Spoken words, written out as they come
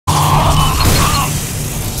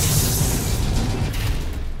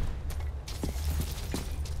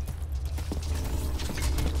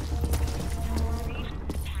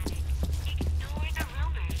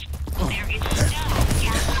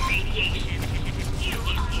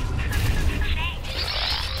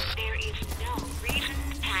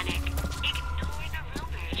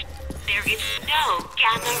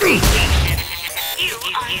Radiation. You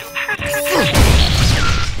are perfect.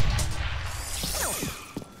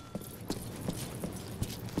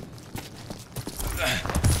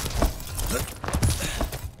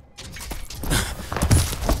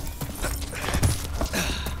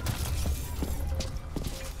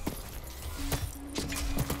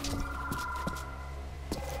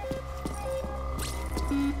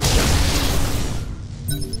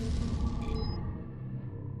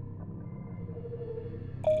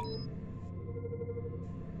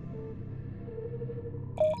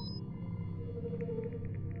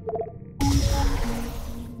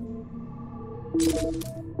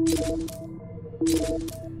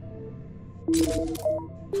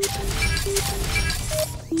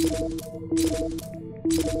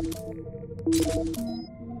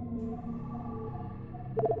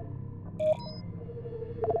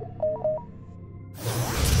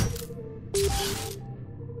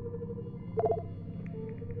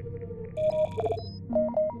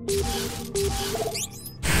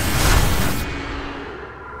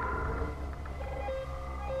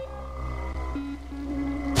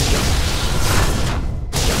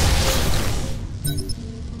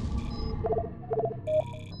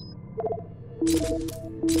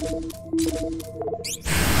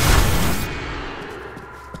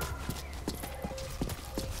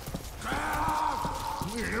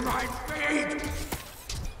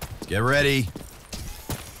 Get ready.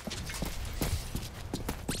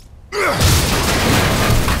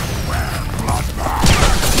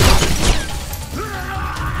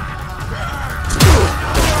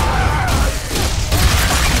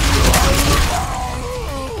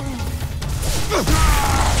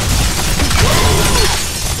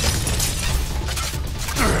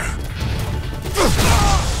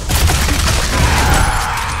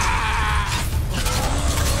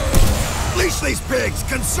 Leash these pigs!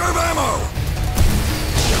 Conserve ammo!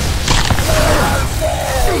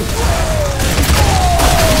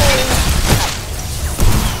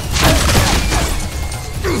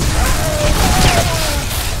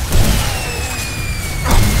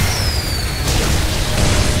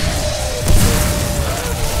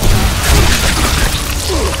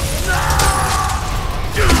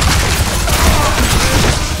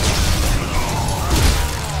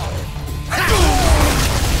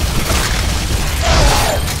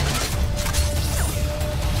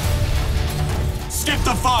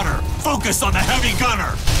 Focus on the heavy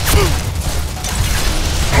gunner!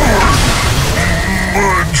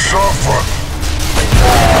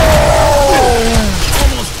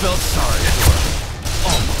 Almost felt sorry for him.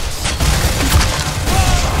 Almost.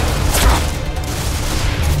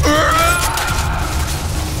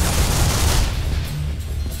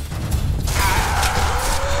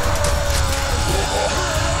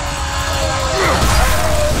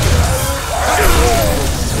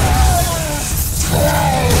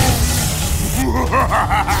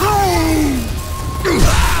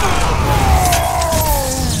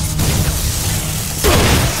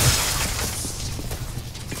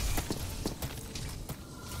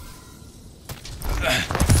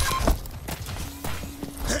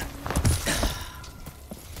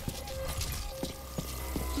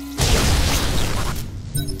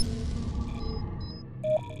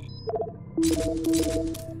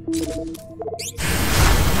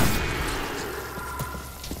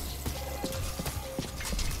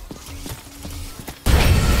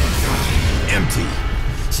 Empty.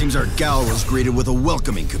 Seems our gal was greeted with a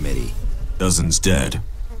welcoming committee. Dozens dead.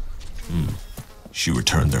 She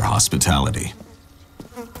returned their hospitality.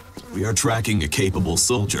 We are tracking a capable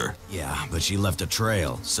soldier. Yeah, but she left a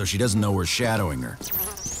trail, so she doesn't know we're shadowing her.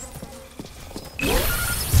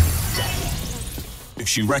 If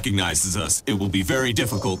she recognizes us, it will be very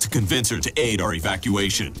difficult to convince her to aid our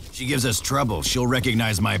evacuation. She gives us trouble, she'll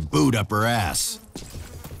recognize my boot up her ass.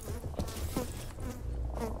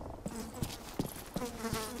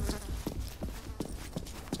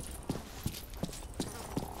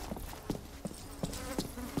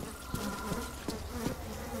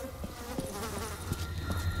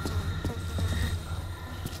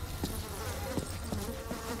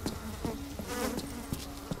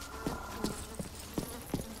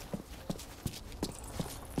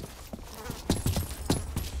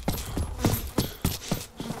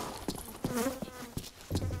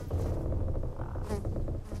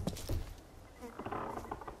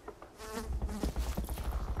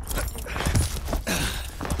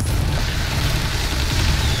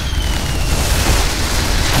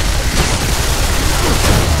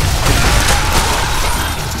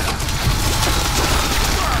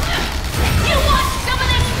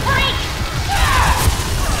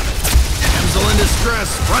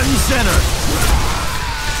 Front and center.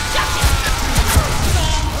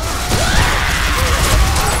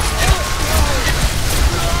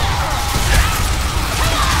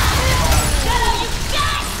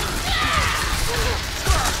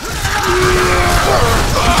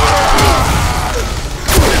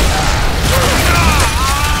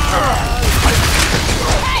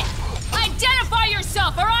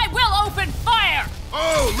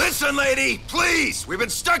 Oh, listen, lady, please! We've been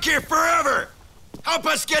stuck here forever! Help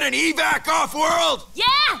us get an evac off-world! Yeah?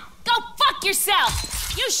 Go fuck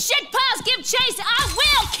yourself! You shitpiles give chase, I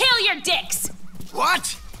will kill your dicks! What?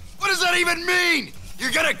 What does that even mean?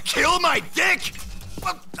 You're gonna kill my dick?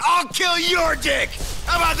 Well, I'll kill your dick!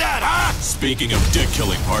 How about that, huh? Speaking of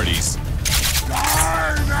dick-killing parties...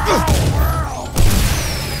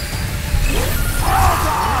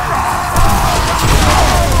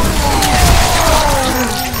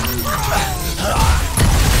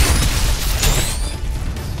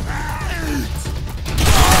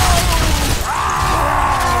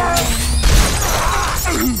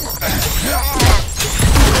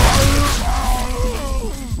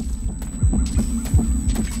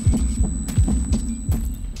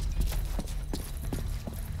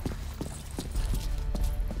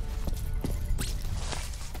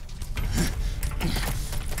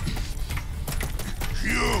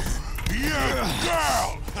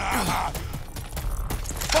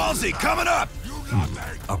 Ballsy, coming up!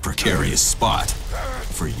 A precarious spot.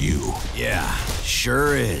 For you. Yeah,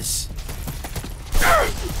 sure is.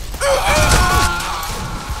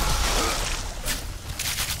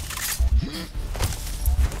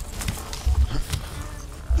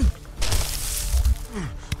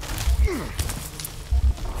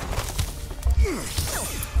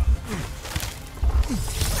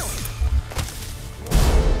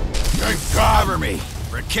 Cover me.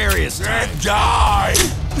 Precarious time. Die!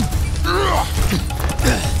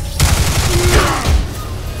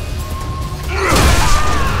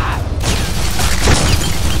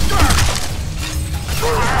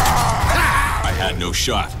 I had no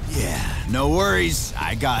shot. Yeah, no worries.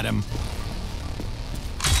 I got him.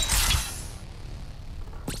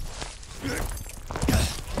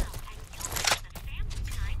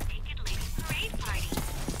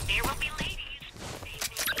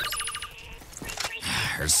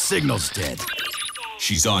 Her signal's dead.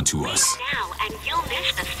 She's on to us. Now, and you'll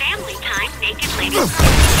miss the family time naked ladies.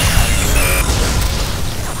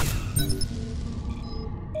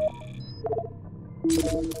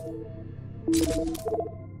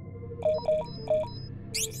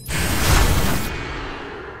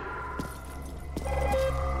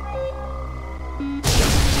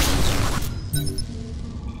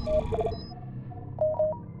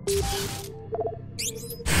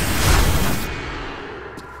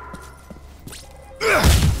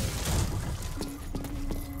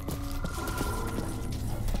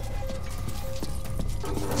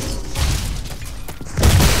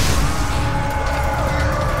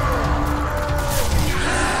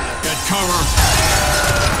 Get cover!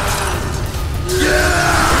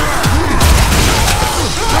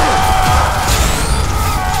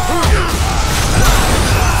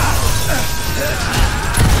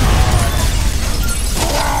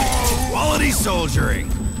 Quality soldiering.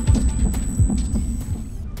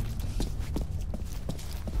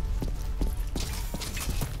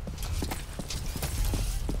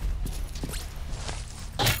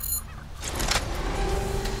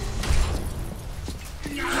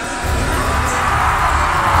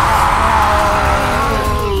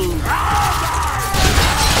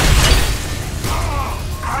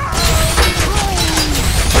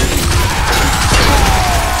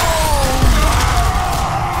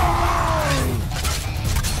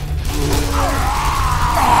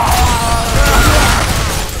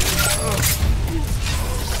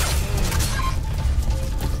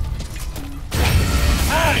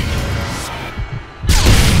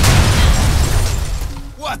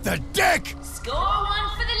 What the dick? Score one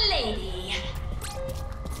for the lady.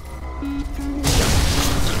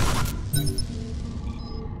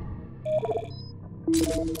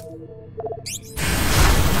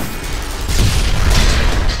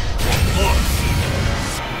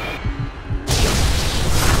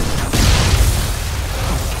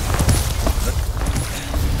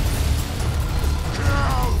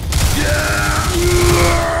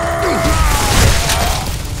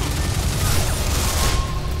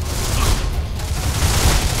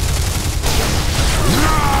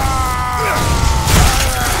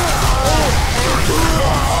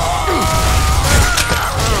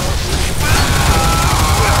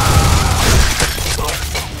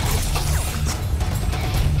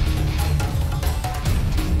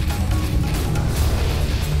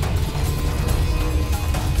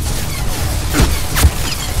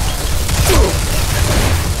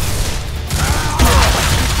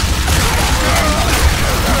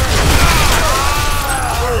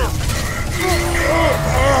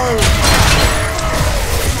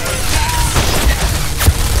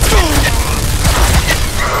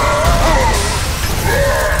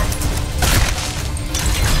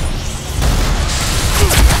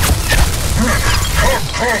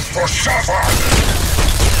 deserve to suffer!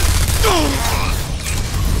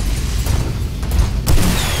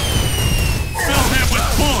 Fill him with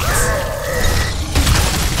bullets!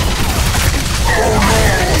 Oh no!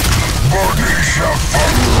 Body shall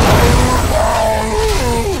fall!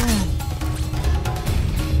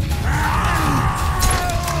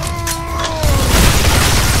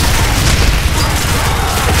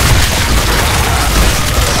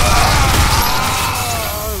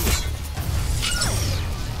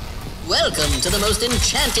 Welcome to the most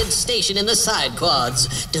enchanted station in the side quads.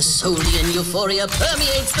 Dasolian euphoria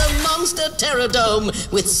permeates the monster Terror Dome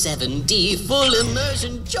with 7D full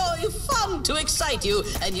immersion joy fun to excite you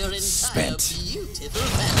and your entire beautiful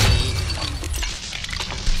family.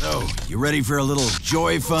 So, you ready for a little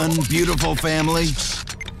joy fun, beautiful family?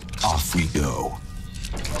 Off we go.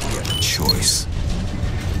 We have a choice.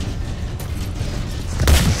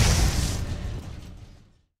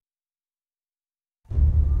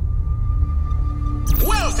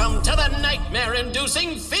 Welcome to the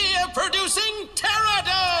nightmare-inducing, fear-producing Terror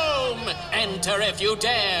Dome! Enter if you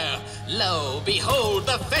dare. Lo, behold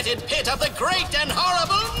the fetid pit of the great and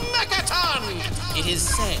horrible Mechaton! It is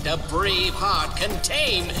said a brave heart can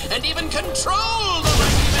tame and even control the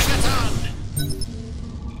mighty Mechaton!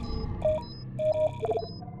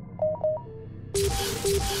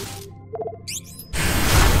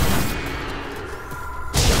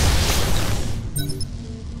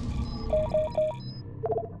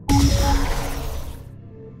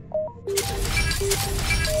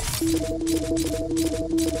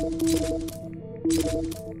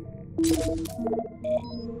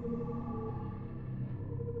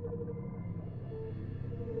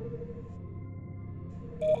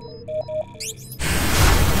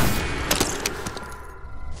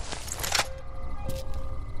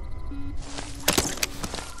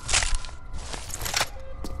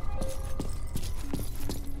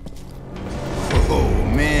 Oh,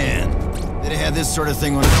 man. Did I have this sort of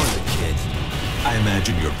thing when I was a kid? I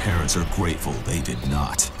imagine your parents are grateful they did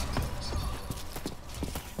not.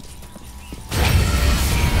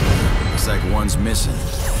 Looks like one's missing.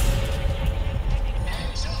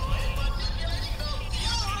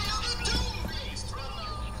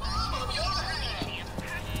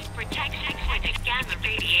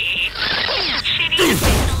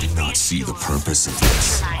 Did not see the purpose of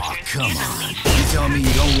this. Oh, come on. You telling me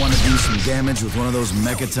you don't want to do some damage with one of those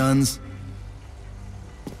Mechatons?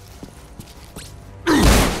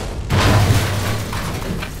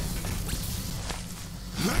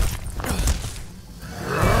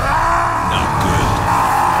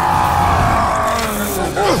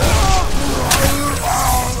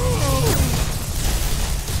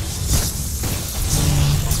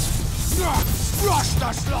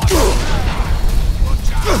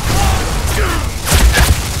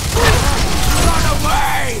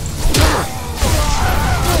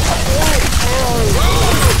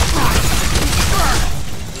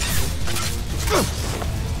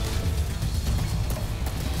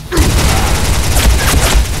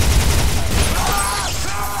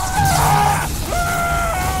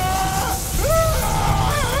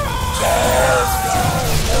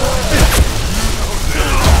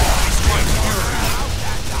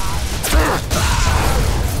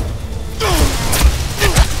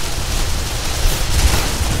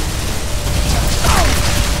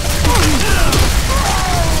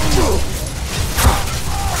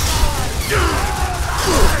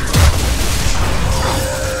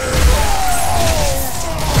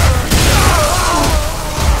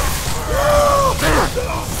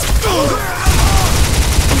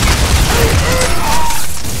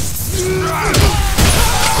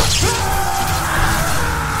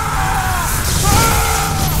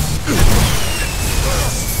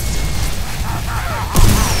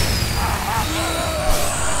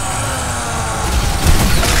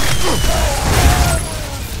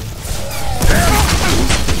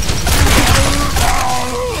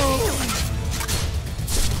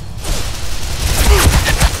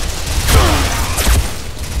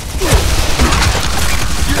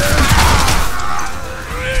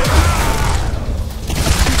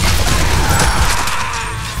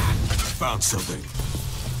 Found something.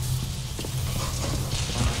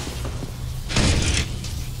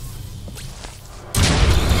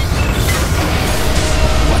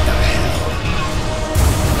 What the hell?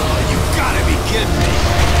 Oh, you gotta be kidding me!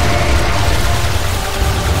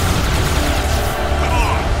 Come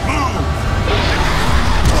on, move!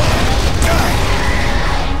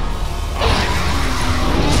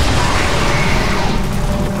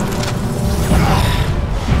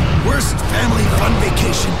 Worst family fun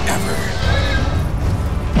vacation ever.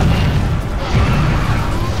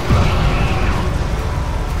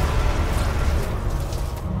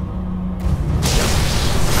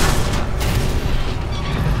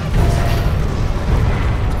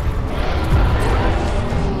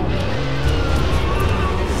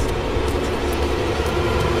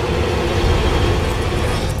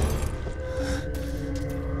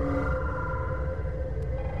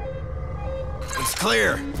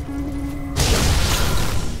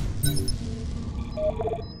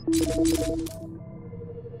 Here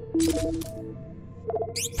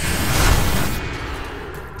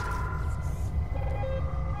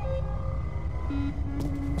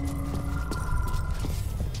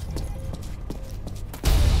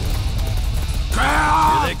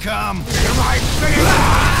they come.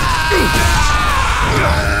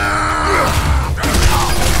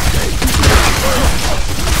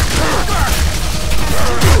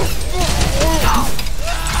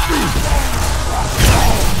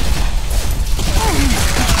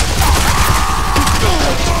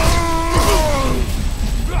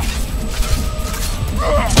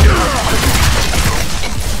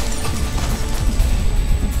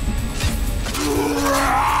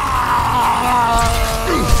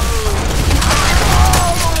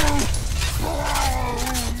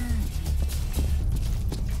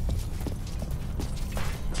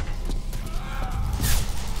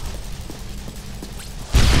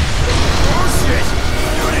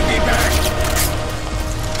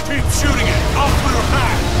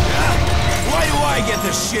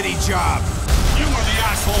 Shitty job. You were the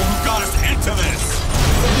asshole who got us into this!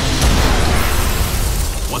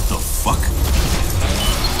 What the fuck?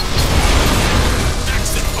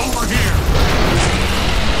 Exit over here!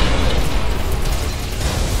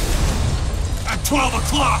 At 12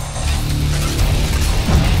 o'clock!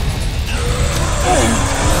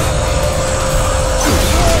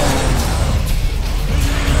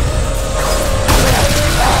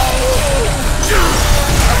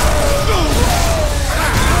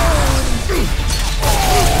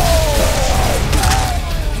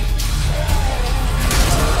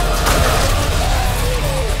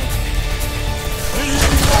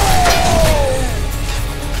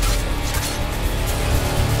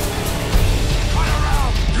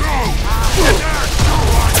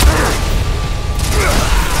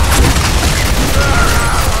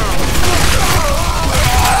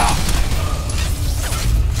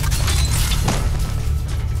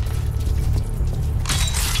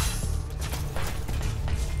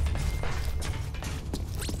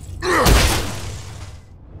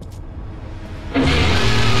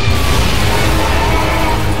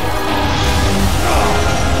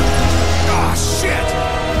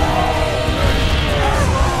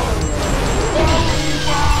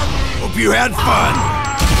 You had fun!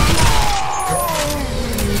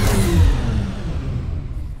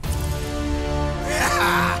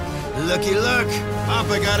 Looky look!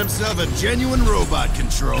 Papa got himself a genuine robot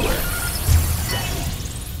controller.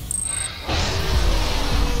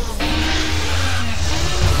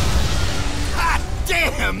 Hot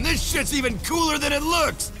damn! This shit's even cooler than it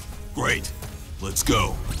looks! Great. Let's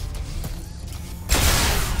go.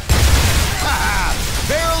 Haha!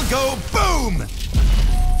 Barrel go boom!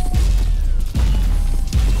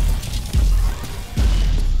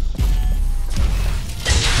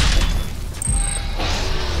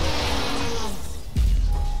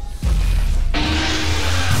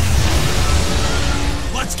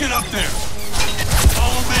 Let's get up there!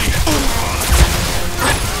 Follow me!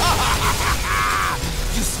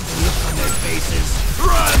 You see the look on their faces?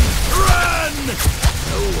 Run! Run!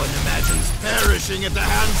 No one imagines perishing at the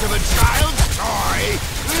hands of a child's toy!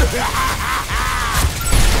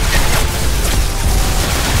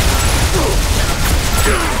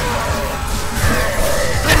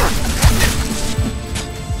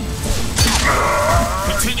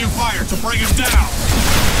 Continue fire to bring him down!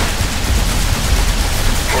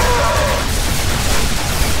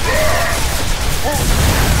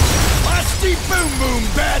 Lusty boom boom,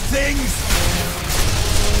 bad things!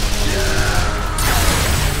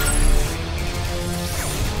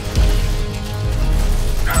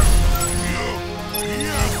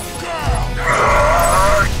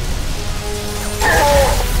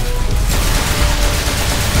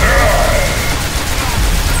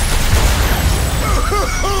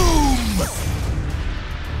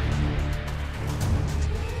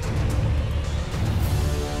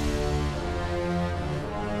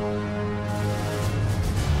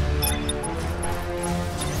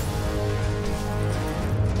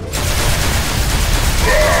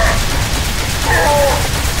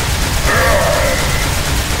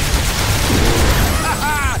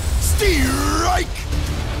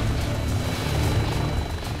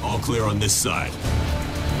 All clear on this side.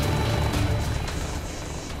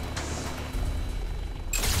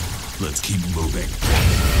 Let's keep moving.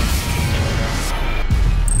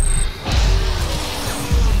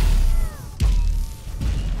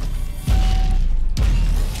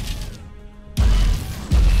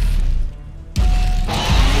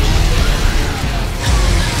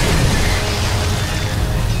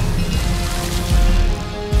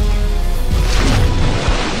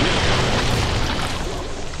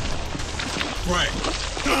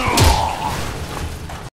 way.